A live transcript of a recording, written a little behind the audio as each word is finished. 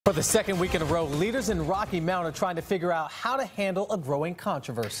For the second week in a row, leaders in Rocky Mount are trying to figure out how to handle a growing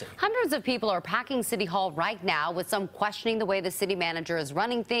controversy. Hundreds of people are packing City Hall right now, with some questioning the way the city manager is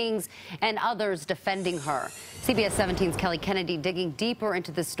running things and others defending her. CBS 17's Kelly Kennedy digging deeper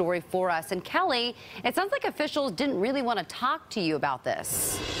into this story for us. And Kelly, it sounds like officials didn't really want to talk to you about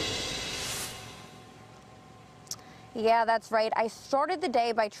this. Yeah, that's right. I started the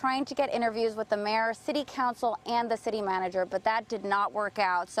day by trying to get interviews with the mayor, city council, and the city manager, but that did not work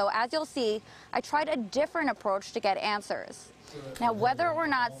out. So as you'll see, I tried a different approach to get answers. Now, whether or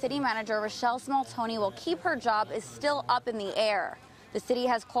not city manager Rochelle Smoltone will keep her job is still up in the air. The city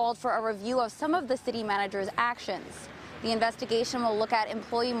has called for a review of some of the city manager's actions. The investigation will look at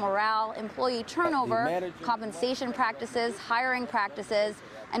employee morale, employee turnover, compensation practices, hiring practices,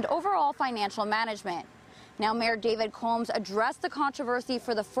 and overall financial management. Now, Mayor David Combs addressed the controversy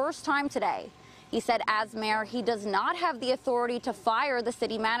for the first time today. He said as mayor, he does not have the authority to fire the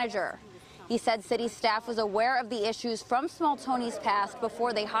city manager. He said city staff was aware of the issues from Smoltone's past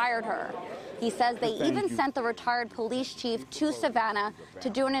before they hired her. He says they even sent the retired police chief to Savannah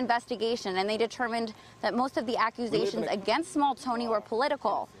to do an investigation, and they determined that most of the accusations against Smoltone were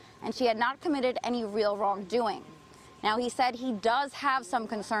political, and she had not committed any real wrongdoing. Now, he said he does have some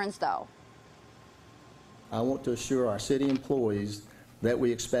concerns, though. I want to assure our city employees that we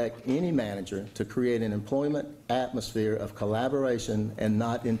expect any manager to create an employment atmosphere of collaboration and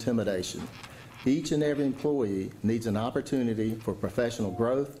not intimidation. Each and every employee needs an opportunity for professional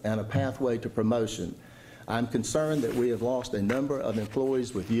growth and a pathway to promotion. I'm concerned that we have lost a number of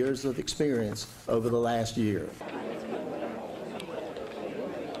employees with years of experience over the last year.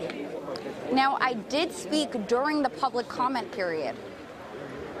 Now, I did speak during the public comment period.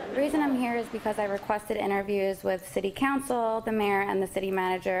 The reason I'm here is because I requested interviews with City Council, the mayor, and the city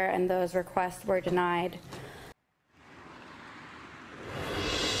manager, and those requests were denied.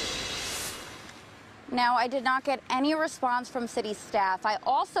 Now, I did not get any response from city staff. I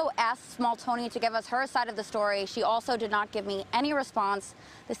also asked Smoltone to give us her side of the story. She also did not give me any response.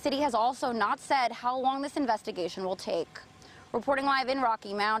 The city has also not said how long this investigation will take. Reporting live in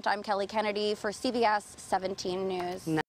Rocky Mount, I'm Kelly Kennedy for CBS 17 News.